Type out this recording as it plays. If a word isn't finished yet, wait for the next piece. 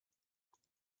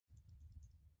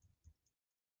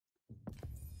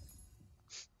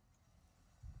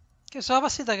Okay, so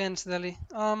Abbasid against Delhi.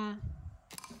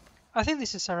 I think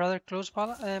this is a rather close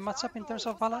matchup in terms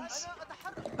of balance.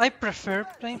 I prefer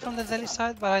playing from the Delhi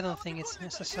side, but I don't think it's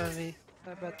necessarily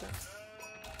better.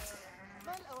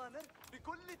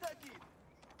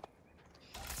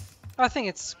 I think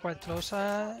it's quite close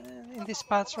in these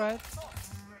paths, right?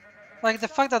 Like the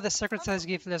fact that the Sacred Sites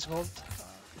give less gold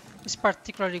is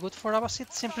particularly good for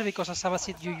Abbasid, simply because as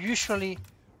Abbasid you usually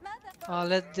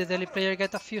let the Delhi player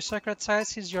get a few Sacred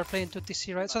Sites since you're playing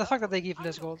 2TC, right? So the fact that they give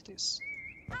less gold is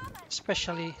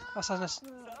especially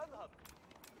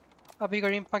a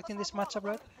bigger impact in this matchup,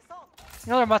 right?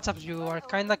 In other matchups you are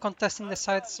kinda contesting the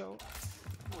sides, so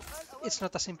it's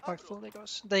not as impactful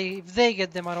because if they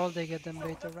get them at all, they get them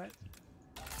later, right?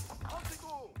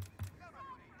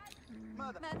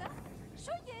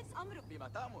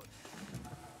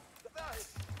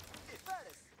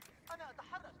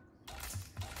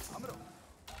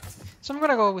 So I'm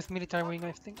gonna go with military wing,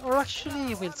 I think. Or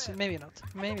actually, we'll see. Maybe not.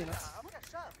 Maybe not.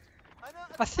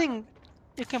 I think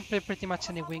you can play pretty much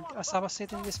any wing as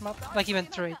Abbasid in this map. Like even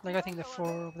trade. Like I think the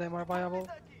 4 of them are viable.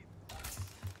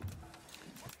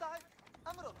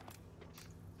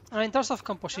 And in terms of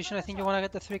composition, I think you want to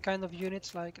get the 3 kind of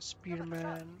units like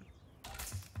Spearman,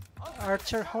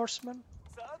 Archer, Horseman.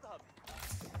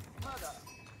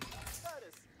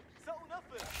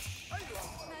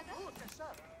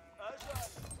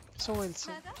 So we'll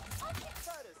see.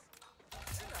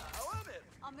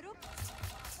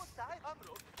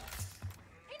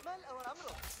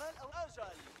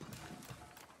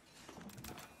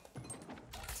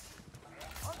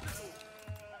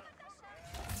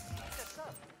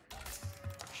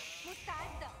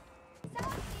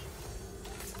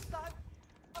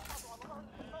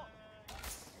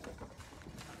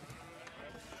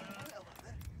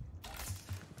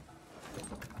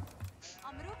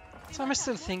 So I'm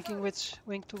still thinking which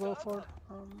wing to go for.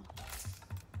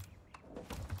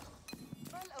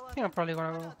 I think I'm probably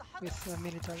gonna go with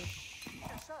military.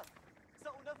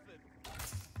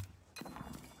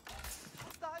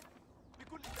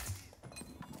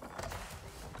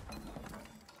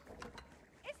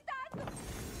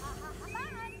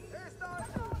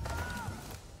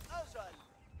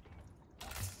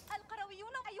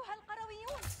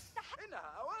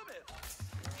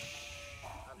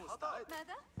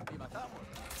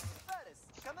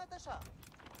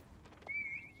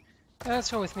 Let's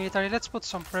go with military. Let's put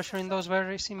some pressure in those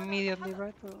berries immediately,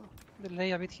 right? To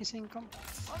delay a bit his income.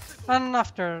 And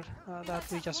after that,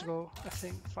 we just go, I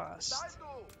think, fast.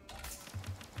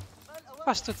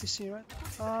 Fast to TC, right?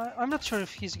 I'm not sure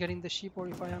if he's getting the sheep or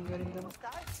if I am getting them.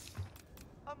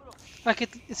 Like,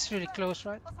 it's really close,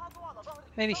 right?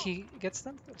 Maybe he gets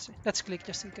them. Let's see. Let's click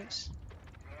just in case.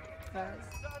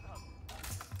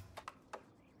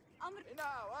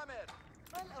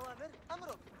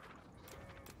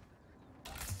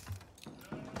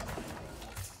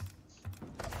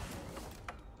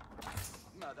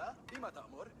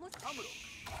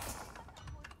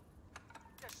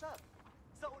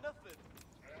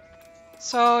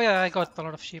 So yeah, I got a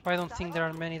lot of sheep. I don't think there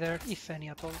are many there, if any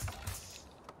at all.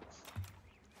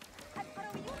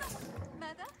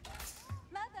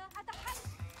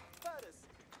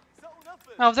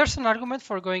 Now there's an argument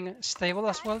for going stable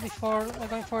as well before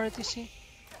going for a TC.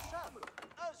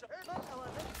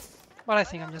 But I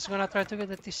think I'm just gonna try to get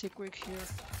the TC quick here.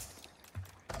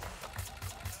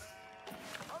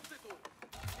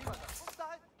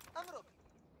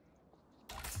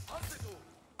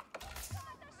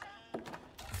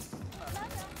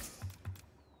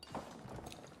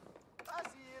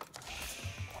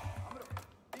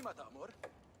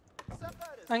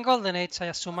 And Golden 8s I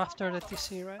assume after the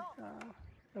TC, right?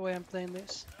 The way I'm playing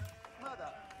this.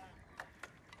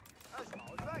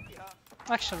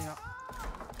 Actually no.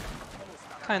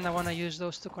 Kinda wanna use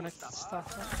those to connect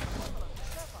stuff, right?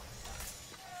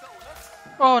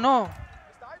 Oh no!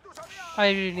 I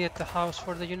really need the house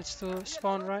for the units to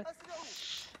spawn, right?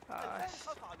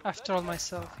 I've trolled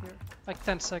myself here. Like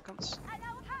 10 seconds.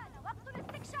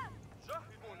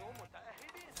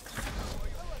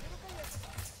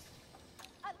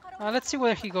 Let's see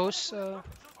where he goes.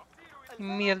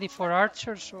 Immediately for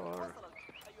archers or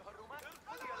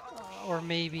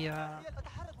maybe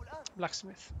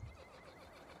blacksmith.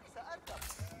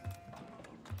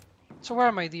 So where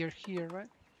am I, dear? Here, right?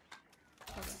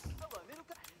 Okay.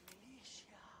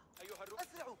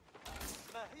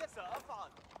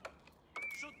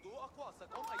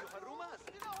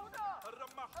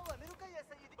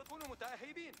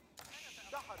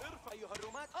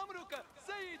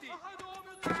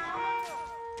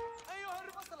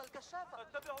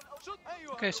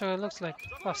 Okay, so it looks like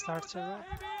fast archer, right?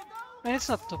 And it's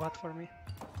not too bad for me.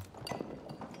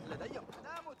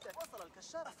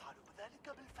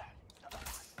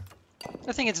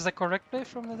 I think it's the correct play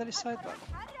from the Delhi side, but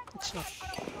it's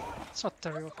not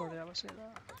terrible for the Abbasid.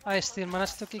 I still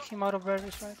managed to kick him out of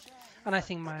berries, right? And I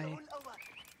think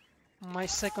my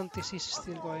second TC is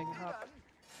still going up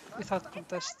without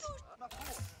contest.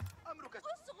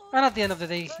 And at the end of the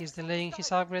day, he's delaying his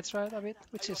upgrades, right, a bit,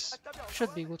 which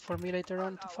should be good for me later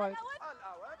on to fight.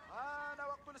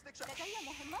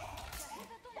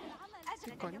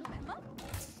 Keep going.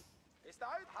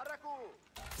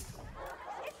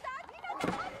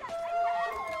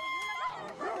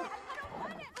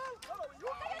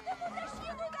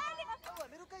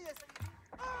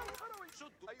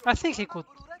 I think he could.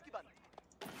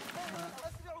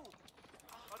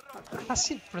 Has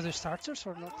he produced archers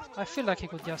or not? I feel like he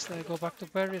could just go back to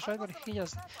berries, right? But he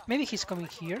just... Maybe he's coming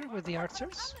here with the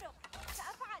archers?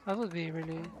 That would be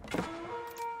really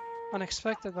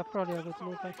unexpected, but probably a good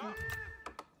move by him.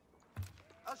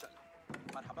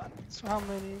 So how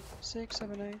many? 6,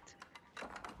 7, 8,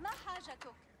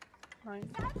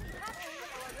 9.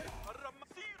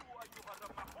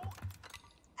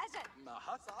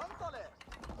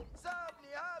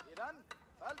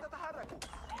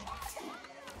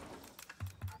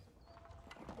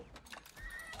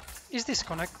 Is this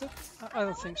connected? I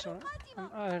don't think so.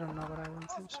 I don't know, but I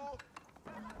don't think so.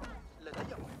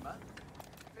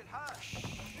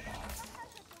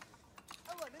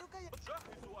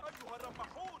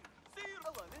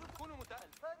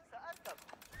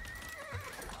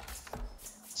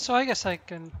 So I guess I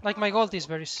can... Like, my gold is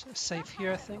very safe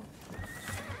here, I think.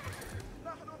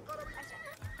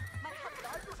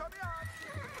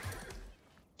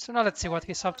 So now let's see what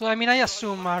he's up to. I mean, I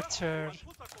assume archer...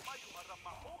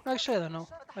 Actually, I don't know.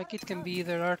 Like, it can be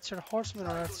either archer horseman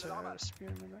or archer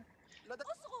spearman, right?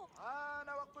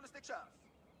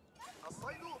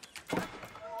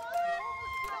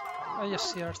 I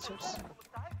just see archers.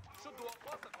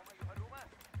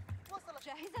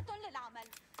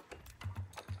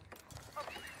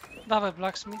 They have a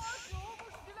blacksmith.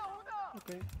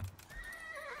 Okay.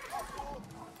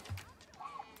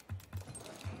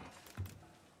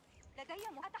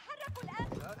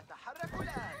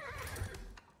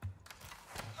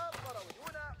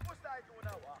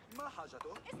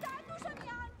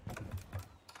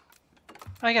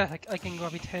 I guess I can go a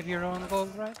bit heavier on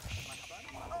gold, right?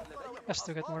 Just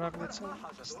to get more upgrades and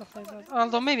stuff like that.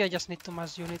 Although maybe I just need too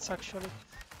much units actually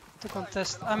to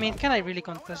contest. I mean, can I really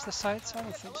contest the sites? I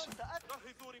don't think so.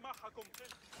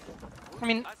 I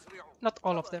mean, not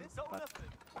all of them, but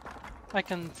I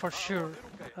can for sure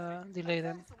delay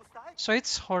them. So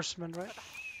it's horsemen, right?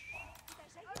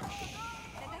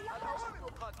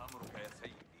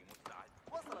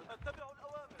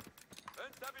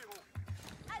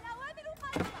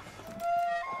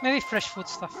 Maybe fresh food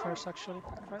stuff first, actually.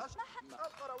 Right?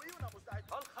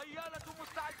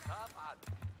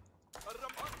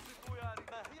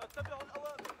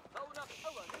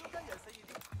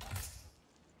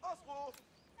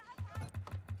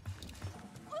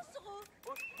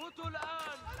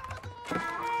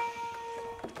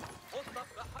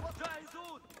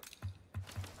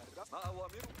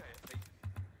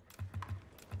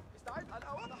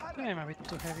 I'm a bit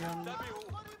too heavy on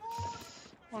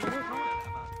wood, right?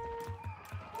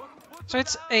 So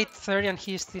it's 8:30 and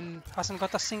he still hasn't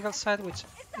got a single side, which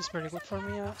is very good for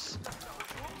me as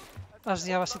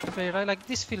the Abbasid player. Right? Like,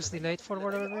 this feels delayed for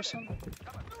whatever reason.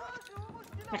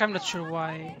 Like, I'm not sure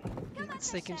why it's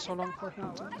taking so long for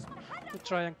him to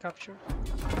try and capture.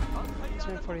 He's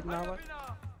going for it now, but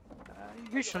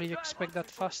usually you expect that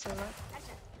faster, right?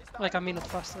 Like a minute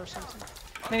faster or something.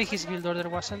 Maybe his build order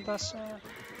wasn't as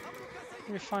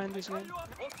refined this game,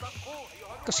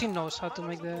 because he knows how to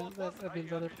make the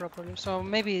build order properly. So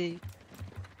maybe,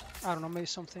 I don't know, maybe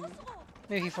something,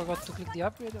 maybe he forgot to click the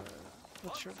upgrade, or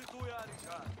not sure.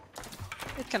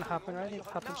 It can happen, right? It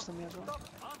happens to me as well.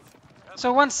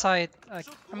 So one side, I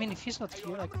mean, if he's not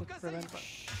here, I could prevent, but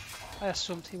I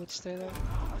assumed he would stay there.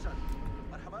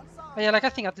 But yeah, like, I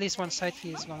think at least one side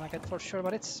he is gonna get for sure,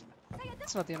 but it's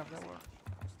not the end of the world.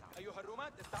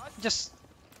 Just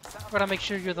gotta make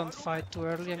sure you don't fight too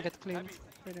early and get cleaned,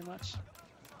 pretty much.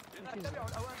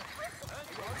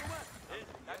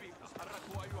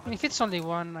 And if it's only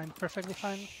one, I'm perfectly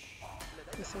fine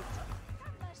with it.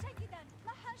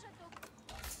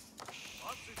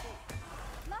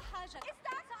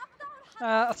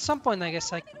 At some point, I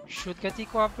guess I should get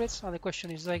eco upgrades. Now the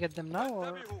question is, do I get them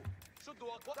now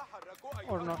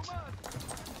or not?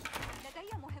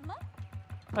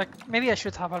 Like, maybe I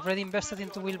should have already invested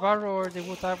into wheelbarrow or the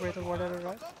wood upgrade or whatever,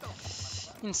 right?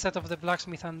 Instead of the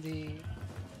blacksmith and the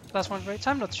 +1 rage.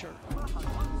 I'm not sure.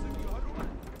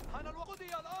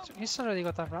 He's already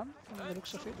got a run from the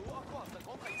looks of it.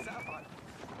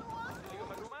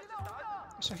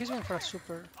 So he's going for a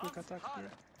super quick attack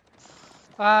here.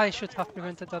 I should have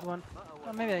prevented that one.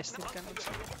 Maybe I still can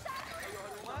also.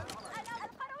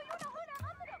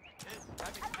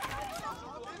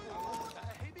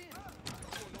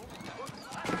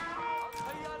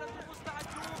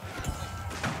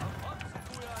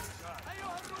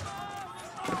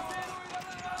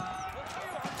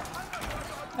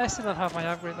 I still don't have my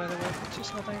upgrade by the way, which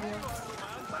is not ideal.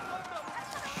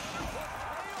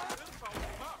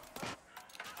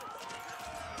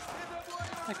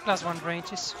 Like +1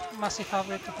 range is massive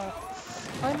upgrade to have.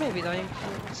 I may be dying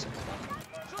here. Let's see.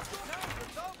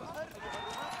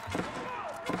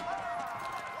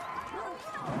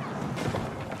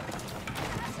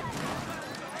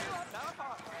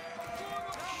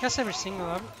 He has every single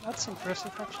one. That's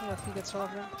impressive actually that he gets all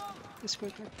of them this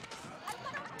quickly.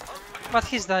 But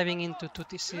he's diving into 2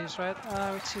 TCs, right?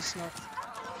 Which is not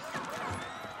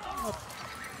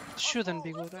shouldn't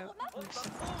be good.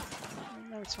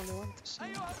 Now it's only 1 TC.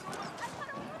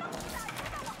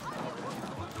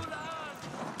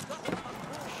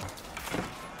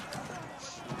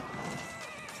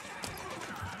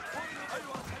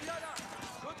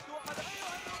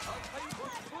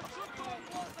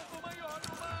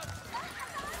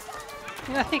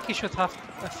 I think he should have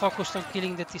focused on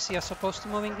killing the TC as opposed to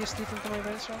moving this deep into my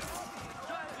base, right?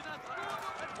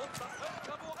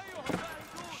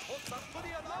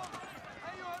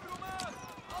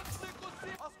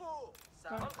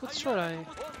 Could sure I...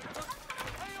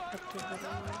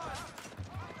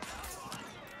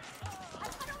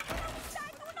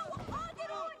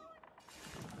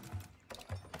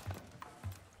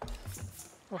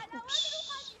 Oh,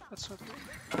 oops. That's not good.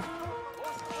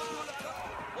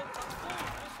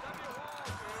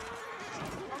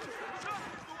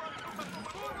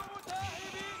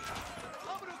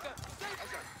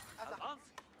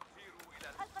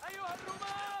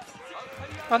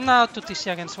 But now 2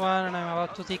 TC against 1 and I'm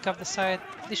about to take up the side.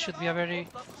 This should be a very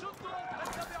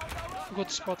good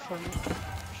spot for me.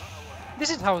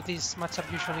 This is how this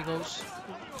matchup usually goes.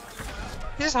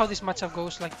 This is how this matchup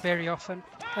goes like very often.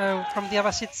 From the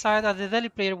Abbasid side, the Delhi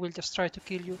player will just try to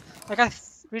kill you. Like I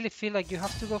really feel like you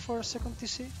have to go for a second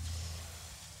TC.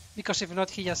 Because if not,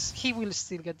 he will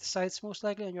still get the sides most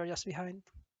likely and you're just behind.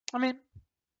 I mean,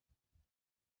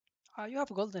 you have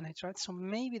Golden Age, right? So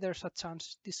maybe there's a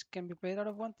chance this can be played out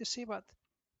of 1 TC, but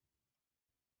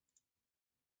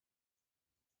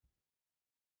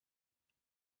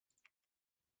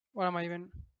what am I even?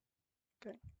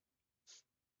 Okay.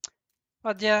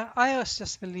 But yeah, I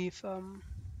just believe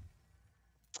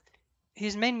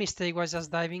his main mistake was just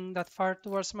diving that far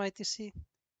towards my TC.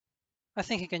 I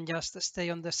think he can just stay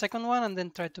on the second one and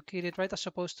then try to kill it, right? As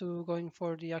opposed to going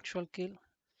for the actual kill.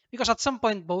 Because at some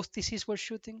point both TCs were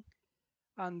shooting.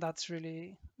 And that's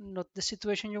really not the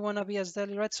situation you want to be as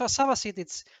Delhi, right? So as Abbasid,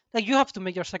 it's like you have to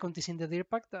make your second TC in the deer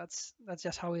pack. That's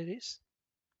just how it is.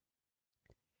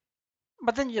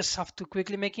 But then you just have to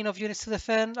quickly make enough units to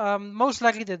defend. Most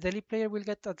likely the Delhi player will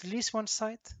get at least 1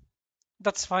 side.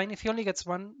 That's fine. If he only gets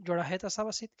 1, you're ahead as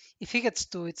Abbasid. If he gets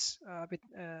 2, it's a bit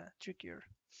trickier.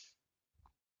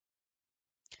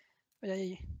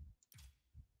 Yeah.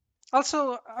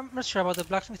 Also, I'm not sure about the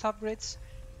blacksmith upgrades.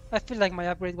 I feel like my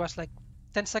upgrade was like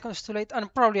 10 seconds too late,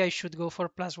 and probably I should go for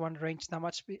 +1 range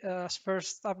damage as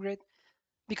first upgrade,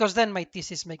 because then my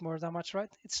TCs make more damage, right?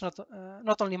 It's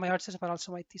not only my archers, but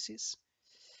also my TCs.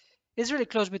 It's really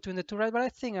close between the two, right? But I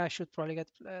think I should probably get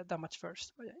damage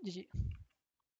first. But yeah, GG.